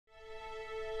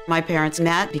My parents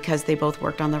met because they both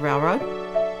worked on the railroad.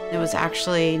 There was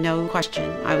actually no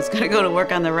question I was going to go to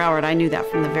work on the railroad. I knew that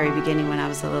from the very beginning when I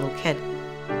was a little kid.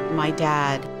 My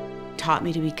dad taught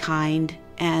me to be kind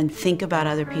and think about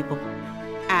other people.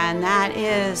 And that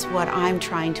is what I'm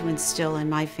trying to instill in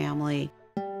my family.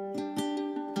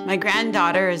 My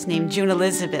granddaughter is named June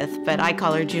Elizabeth, but I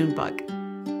call her Junebug.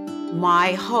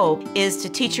 My hope is to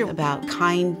teach her about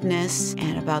kindness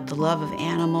and about the love of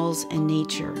animals and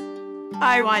nature.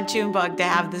 I want Junebug to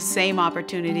have the same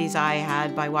opportunities I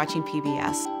had by watching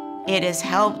PBS. It has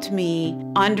helped me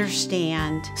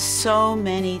understand so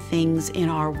many things in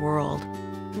our world.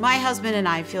 My husband and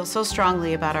I feel so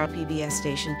strongly about our PBS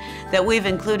station that we've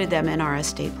included them in our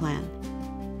estate plan.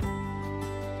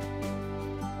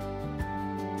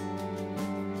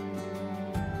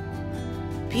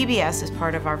 PBS is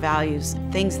part of our values,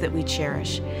 things that we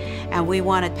cherish, and we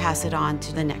want to pass it on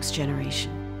to the next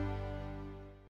generation.